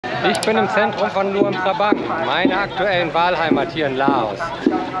Ich bin im Zentrum von Luang Prabang, meiner aktuellen Wahlheimat hier in Laos.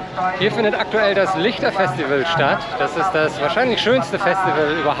 Hier findet aktuell das Lichterfestival statt. Das ist das wahrscheinlich schönste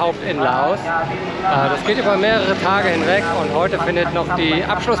Festival überhaupt in Laos. Das geht über mehrere Tage hinweg und heute findet noch die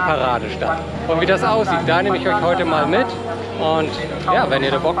Abschlussparade statt. Und wie das aussieht, da nehme ich euch heute mal mit. Und ja, wenn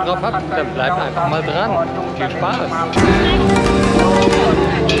ihr da Bock drauf habt, dann bleibt einfach mal dran. Viel Spaß!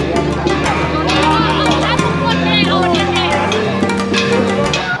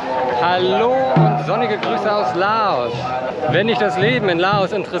 Hallo und sonnige Grüße aus Laos. Wenn dich das Leben in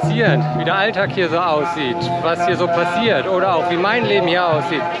Laos interessiert, wie der Alltag hier so aussieht, was hier so passiert oder auch wie mein Leben hier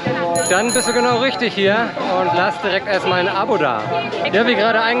aussieht, dann bist du genau richtig hier und lass direkt erstmal ein Abo da. Ja, wie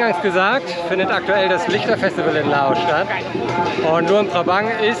gerade eingangs gesagt, findet aktuell das Lichterfestival in Laos statt. Und Luang Prabang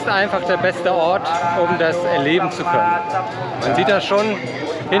ist einfach der beste Ort, um das erleben zu können. Man sieht das schon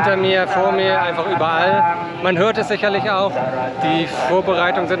hinter mir, vor mir, einfach überall. Man hört es sicherlich auch. Die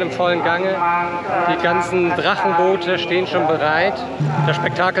Vorbereitungen sind im vollen Gange. Die ganzen Drachenboote stehen schon bereit. Das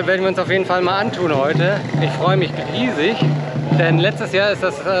Spektakel werden wir uns auf jeden Fall mal antun heute. Ich freue mich riesig, denn letztes Jahr ist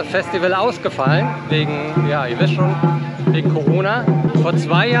das Festival ausgefallen, wegen, ja, ihr wisst schon, wegen Corona. Vor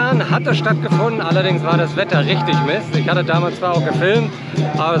 2 Jahren hat es stattgefunden, allerdings war das Wetter richtig Mist. Ich hatte damals zwar auch gefilmt,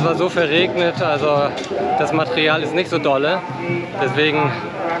 aber es war so verregnet, also das Material ist nicht so dolle. Deswegen,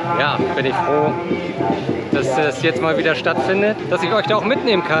 ja, bin ich froh, dass es jetzt mal wieder stattfindet, dass ich euch da auch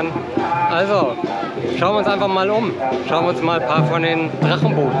mitnehmen kann. Also, schauen wir uns einfach mal um. Schauen wir uns mal ein paar von den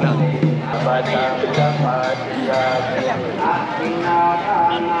Drachenbooten an.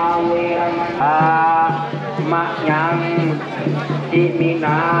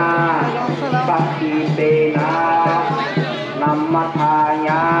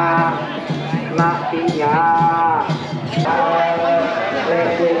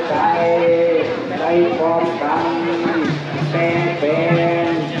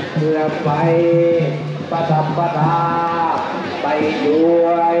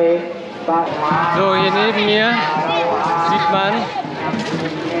 So, hier neben mir sieht man,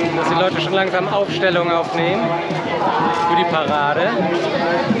 dass die Leute schon langsam Aufstellungen aufnehmen für die Parade.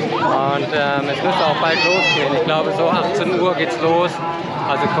 Und es müsste auch bald losgehen. Ich glaube, so 18 Uhr geht's los,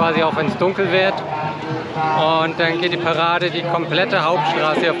 also quasi auch wenn es dunkel wird. Und dann geht die Parade die komplette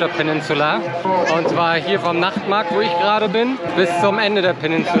Hauptstraße hier auf der Peninsula. Und zwar hier vom Nachtmarkt, wo ich gerade bin, bis zum Ende der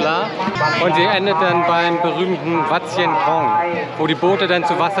Peninsula. Und sie endet dann beim berühmten Wat Xieng Thong, wo die Boote dann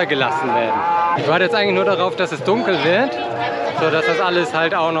zu Wasser gelassen werden. Ich warte jetzt eigentlich nur darauf, dass es dunkel wird, sodass das alles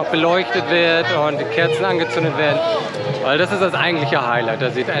halt auch noch beleuchtet wird und die Kerzen angezündet werden. Weil das ist das eigentliche Highlight.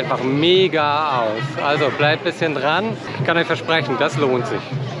 Das sieht einfach mega aus. Also bleibt ein bisschen dran. Ich kann euch versprechen, das lohnt sich.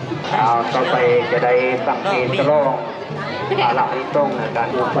 ต่อไปจะได้สังเกตกระรอกหลักตรงการ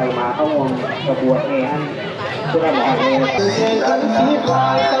ออกไปมาเข้าวงกระบวนเองเพื่อหล่อเองกันสีพา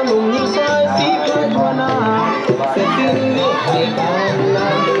ยสลุงสายสีกระทวนาเสร็จสิ้นเรียกให้กันนะ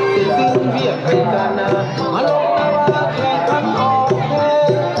เสร็จสิ้นเรียกให้กันนะมาลงมาว่าแข่งขันออกแพ้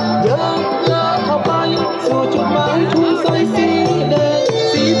เยอะเยอะเข้าไปสู่จุดหมายทุ่งสายสีแดง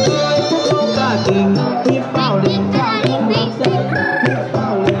สีเปื่อยพวกเรากล้าจริงมีเป้าเล็งข้าวทุ่งรักแสง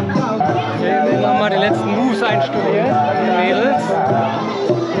Die letzten Moves einstudieren, die Mädels.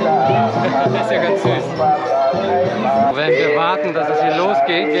 Das ist ja ganz süß. Während wir warten, dass es hier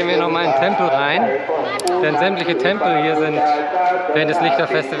losgeht, gehen wir nochmal in den Tempel rein. Denn sämtliche Tempel hier sind während des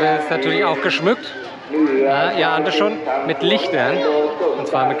Lichterfestivals natürlich auch geschmückt. Ja, ihr ahnt es schon, mit Lichtern. Und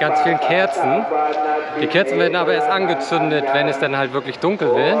zwar mit ganz vielen Kerzen. Die Kerzen werden aber erst angezündet, wenn es dann halt wirklich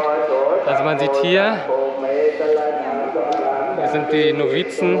dunkel wird. Also man sieht hier sind die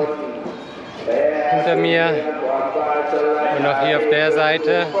Novizen hinter mir und auch hier auf der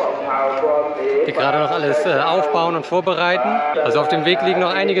Seite, die gerade noch alles aufbauen und vorbereiten. Also auf dem Weg liegen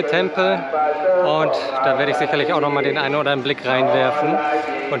noch einige Tempel und da werde ich sicherlich auch noch mal den einen oder anderen Blick reinwerfen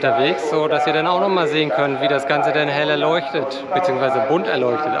unterwegs, so dass ihr dann auch noch mal sehen könnt, wie das Ganze dann hell erleuchtet bzw. bunt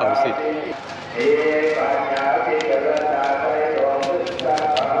erleuchtet aussieht.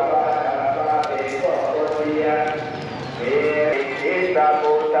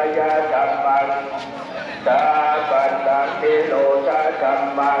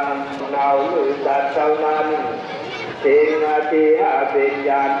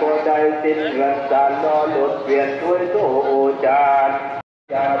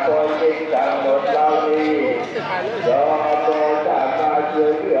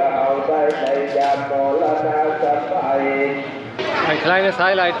 Ein kleines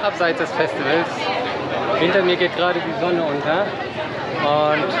Highlight abseits des Festivals. Hinter mir geht gerade die Sonne unter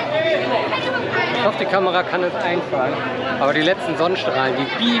und ich hoffe, die Kamera kann es einfangen. Aber die letzten Sonnenstrahlen, die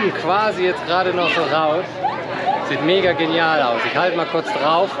biegen quasi jetzt gerade noch so raus. Sieht mega genial aus. Ich halte mal kurz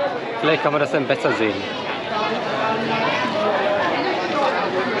drauf, vielleicht kann man das dann besser sehen.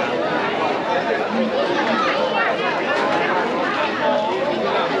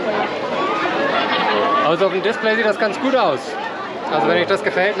 Also auf dem Display sieht das ganz gut aus. Also wenn euch das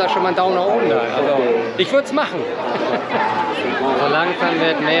gefällt, lasst schon mal einen Daumen nach oben da. Also ich würde es machen. So langsam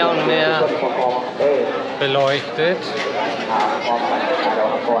wird mehr und mehr beleuchtet.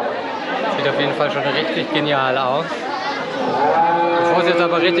 Sieht auf jeden Fall schon richtig genial aus. Bevor es jetzt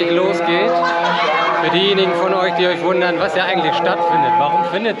aber richtig losgeht, für diejenigen von euch, die euch wundern, was ja eigentlich stattfindet, warum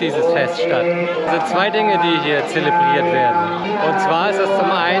findet dieses Fest statt? Es sind zwei Dinge, die hier zelebriert werden. Und zwar ist das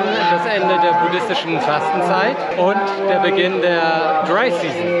zum einen das Ende der buddhistischen Fastenzeit und der Beginn der Dry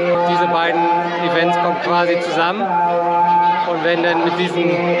Season. Diese beiden Events kommen quasi zusammen und werden dann mit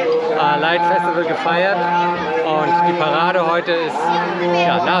diesem Light Festival gefeiert. Und die Parade heute ist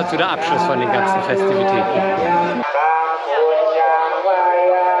ja, nahezu der Abschluss von den ganzen Festivitäten.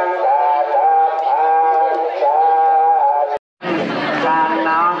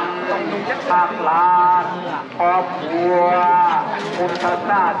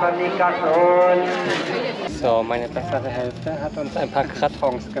 So, meine bessere Hälfte hat uns ein paar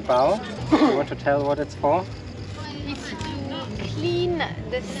krathongs gebaut. You want to tell what it's for? It's to clean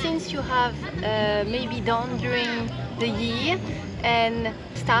the things you have maybe done during the year and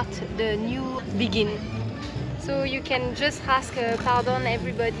start the new begin. So you can just ask pardon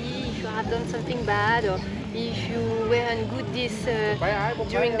everybody if you have done something bad or if you weren't good this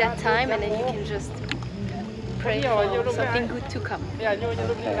during that time, and then you can just pray for something good to come. To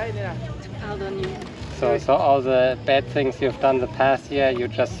pardon you. So all the bad things you've done the past year, you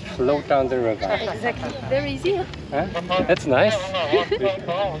just float down the river. Exactly. Very easy. Huh? That's nice.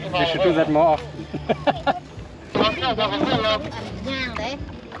 We should do that more often.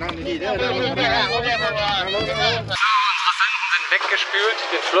 Weggespült,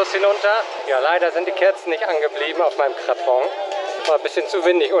 den Fluss hinunter. Ja, leider sind die Kerzen nicht angeblieben auf meinem Krathong. War ein bisschen zu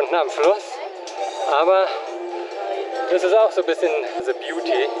windig unten am Fluss. Aber das ist auch so ein bisschen the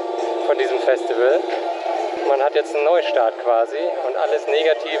beauty von diesem Festival. Man hat jetzt einen Neustart quasi und alles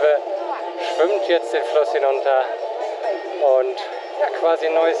Negative schwimmt jetzt den Fluss hinunter. Und ja, quasi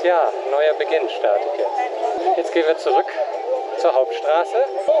ein neues Jahr, ein neuer Beginn startet jetzt. Jetzt gehen wir zurück zur Hauptstraße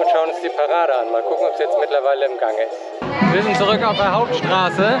und schauen uns die Parade an. Mal gucken, ob sie jetzt mittlerweile im Gange ist. Wir sind zurück auf der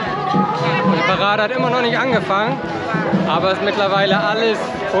Hauptstraße und die Parade hat immer noch nicht angefangen, aber es ist mittlerweile alles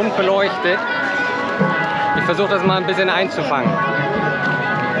bunt beleuchtet. Ich versuche das mal ein bisschen einzufangen.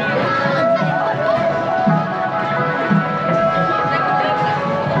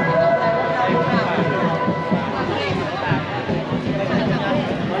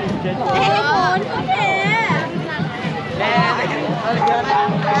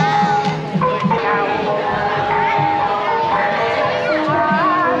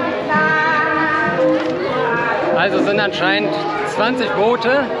 Also sind anscheinend 20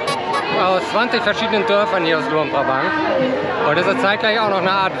 Boote aus 20 verschiedenen Dörfern hier aus Luang Prabang. Und es ist zeitgleich auch noch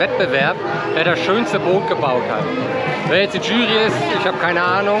eine Art Wettbewerb, wer das schönste Boot gebaut hat. Wer jetzt die Jury ist, ich habe keine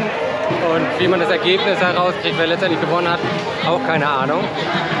Ahnung. Und wie man das Ergebnis herauskriegt, wer letztendlich gewonnen hat, auch keine Ahnung.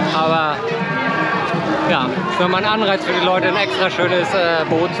 Aber ja, es ist nochmal ein Anreiz für die Leute, ein extra schönes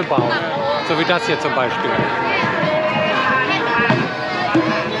Boot zu bauen. So wie das hier zum Beispiel.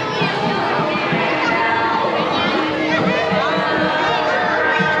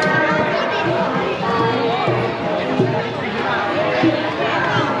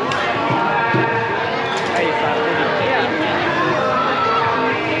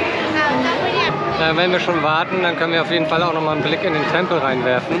 Wenn wir schon warten, dann können wir auf jeden Fall auch noch mal einen Blick in den Tempel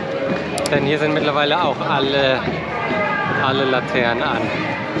reinwerfen. Denn hier sind mittlerweile auch alle Laternen an.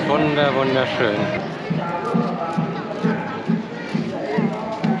 Wunderschön.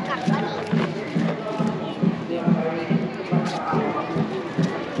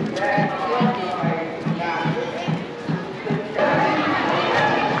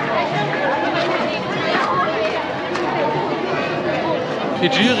 Die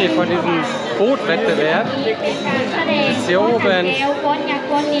Jury von diesem Bootwettbewerb ist hier oben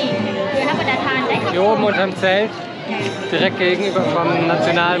unterm Zelt, direkt gegenüber vom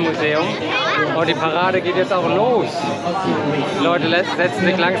Nationalmuseum. Und die Parade geht jetzt auch los. Die Leute setzen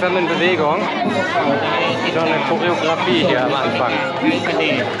sich langsam in Bewegung. Schon eine Choreografie hier am Anfang.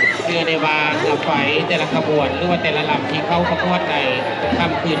 คือในวางไฟแต่ละขบวนหรือว่าแต่ละลำที่เข้าขบวนในค่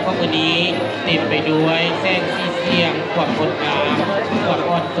ำคืนของวันนี้เต็มไปด้วยแสงสีเสียงความงดงามความ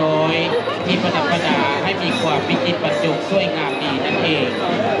อ่อนช้อยที่ประดับประดาให้มีความวิจิตรบรรจงสวยงามดีนั่นเอง อ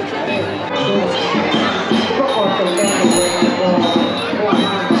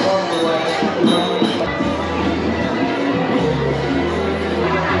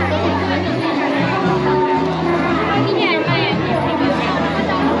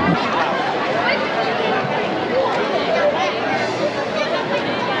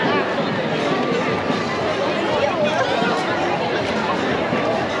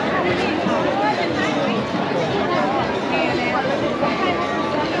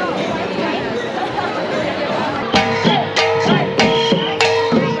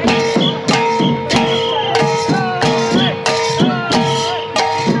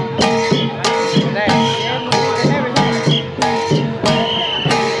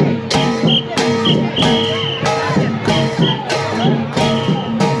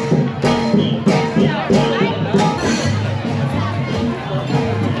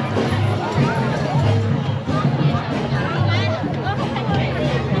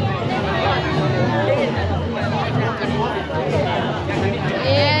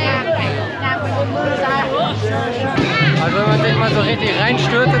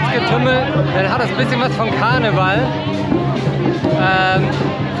Volksgetümmel, dann hat das ein bisschen was von Karneval.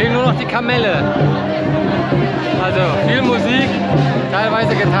 Fehlen nur noch die Kamelle. Also viel Musik,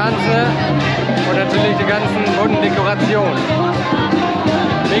 teilweise Getanze und natürlich die ganzen bunten Dekorationen.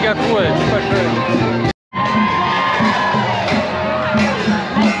 Mega cool, super schön.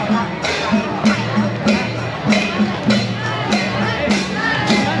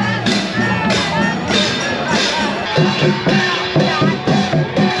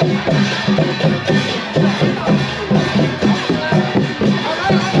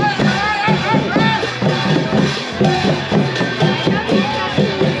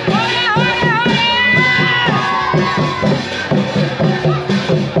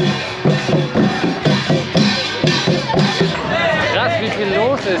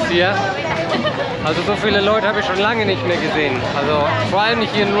 Hier. Also so viele Leute habe ich schon lange nicht mehr gesehen. Also vor allem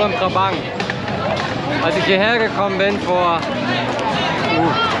nicht hier in Luang Prabang. Als ich hierher gekommen bin vor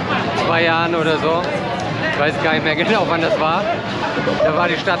 2 Jahren oder so, ich weiß gar nicht mehr genau wann das war, da war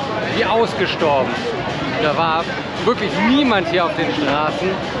die Stadt wie ausgestorben. Da war wirklich niemand hier auf den Straßen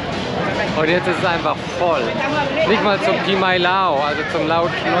und jetzt ist es einfach voll. Nicht mal zum Pi Mai Lao, also zum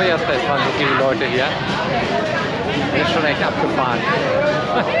Laotischen Neujahrsfest waren so viele Leute hier. Das ist schon echt abgefahren.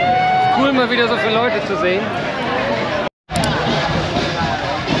 Cool, mal wieder so viele Leute zu sehen.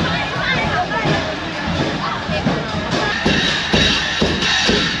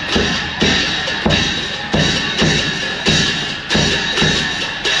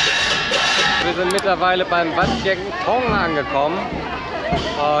 Wir sind mittlerweile beim Wat Xieng Thong angekommen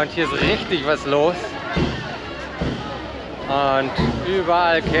und hier ist richtig was los. Und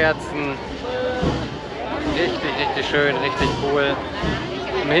überall Kerzen. Richtig schön, richtig cool.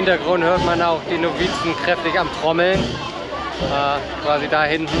 Im Hintergrund hört man auch die Novizen kräftig am Trommeln, quasi da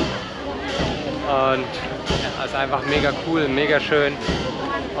hinten. Und ja, ist einfach mega cool, mega schön.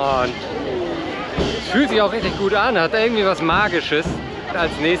 Und es fühlt sich auch richtig gut an, hat irgendwie was Magisches.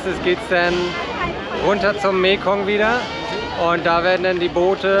 Als nächstes geht es dann runter zum Mekong wieder. Und da werden dann die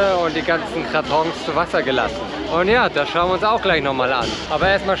Boote und die ganzen Krathongs zu Wasser gelassen. Und ja, das schauen wir uns auch gleich nochmal an. Aber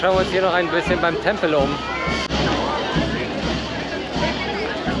erstmal schauen wir uns hier noch ein bisschen beim Tempel um.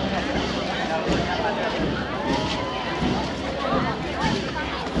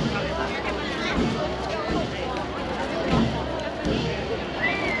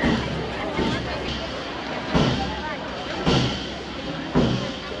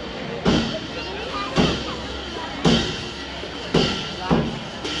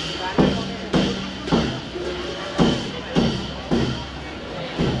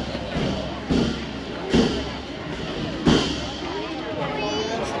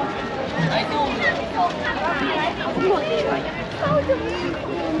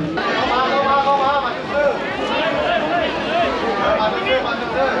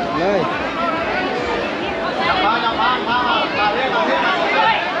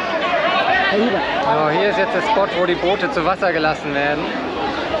 So, hier ist jetzt der Spot, wo die Boote zu Wasser gelassen werden.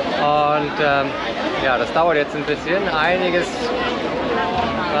 Und ja, das dauert jetzt ein bisschen. Einiges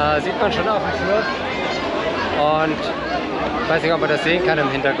sieht man schon auf dem Fluss. Und ich weiß nicht, ob man das sehen kann im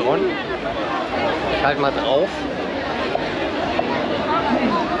Hintergrund. Ich halte mal drauf.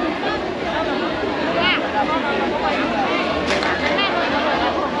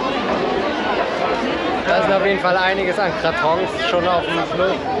 Da ist auf jeden Fall einiges an Krathongs schon auf dem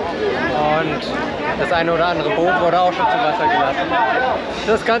Fluss und das eine oder andere Boot wurde auch schon zu Wasser gelassen.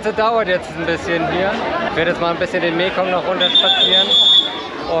 Das Ganze dauert jetzt ein bisschen hier. Ich werde jetzt mal ein bisschen den Mekong noch runter spazieren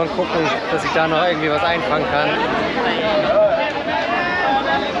und gucken, dass ich da noch irgendwie was einfangen kann.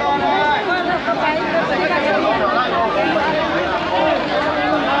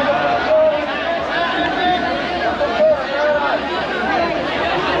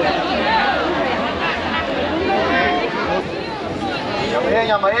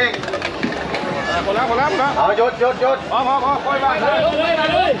 Nhà máy anh. Một lát. Dốt. Có, coi bạn.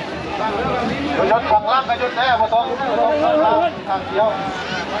 Dốt khoảng lát cái dốt thế mà không. Thằng chiếu.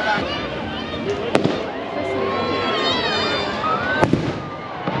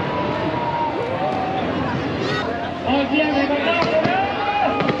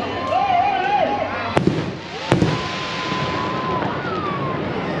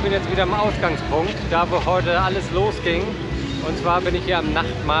 Ich bin jetzt wieder am Ausgangspunkt, da wo heute alles losging. Und zwar bin ich hier am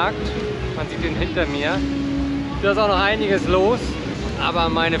Nachtmarkt. Man sieht ihn hinter mir. Da ist auch noch einiges los, aber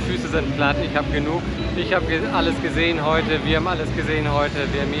meine Füße sind platt. Ich habe genug. Ich habe alles gesehen heute. Wir haben alles gesehen heute.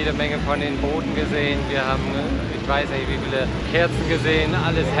 Wir haben jede Menge von den Booten gesehen. Wir haben, ich weiß nicht, wie viele Kerzen gesehen.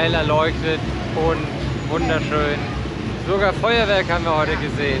 Alles hell erleuchtet und wunderschön. Sogar Feuerwerk haben wir heute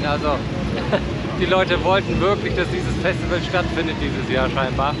gesehen. Also die Leute wollten wirklich, dass dieses Festival stattfindet dieses Jahr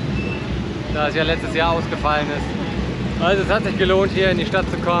scheinbar, da es ja letztes Jahr ausgefallen ist. Also es hat sich gelohnt, hier in die Stadt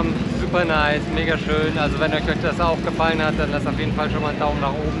zu kommen. Super nice, mega schön. Also wenn euch das auch gefallen hat, dann lasst auf jeden Fall schon mal einen Daumen nach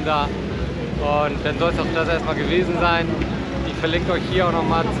oben da. Und dann soll es auch das erstmal gewesen sein. Ich verlinke euch hier auch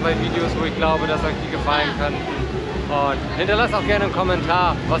nochmal 2 Videos, wo ich glaube, dass euch die gefallen könnten. Und hinterlasst auch gerne einen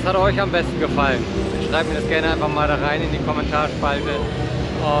Kommentar. Was hat euch am besten gefallen? Schreibt mir das gerne einfach mal da rein in die Kommentarspalte.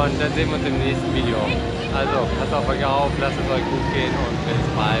 Und dann sehen wir uns im nächsten Video. Also, passt auf euch auf, lasst es euch gut gehen und bis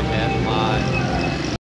bald erstmal.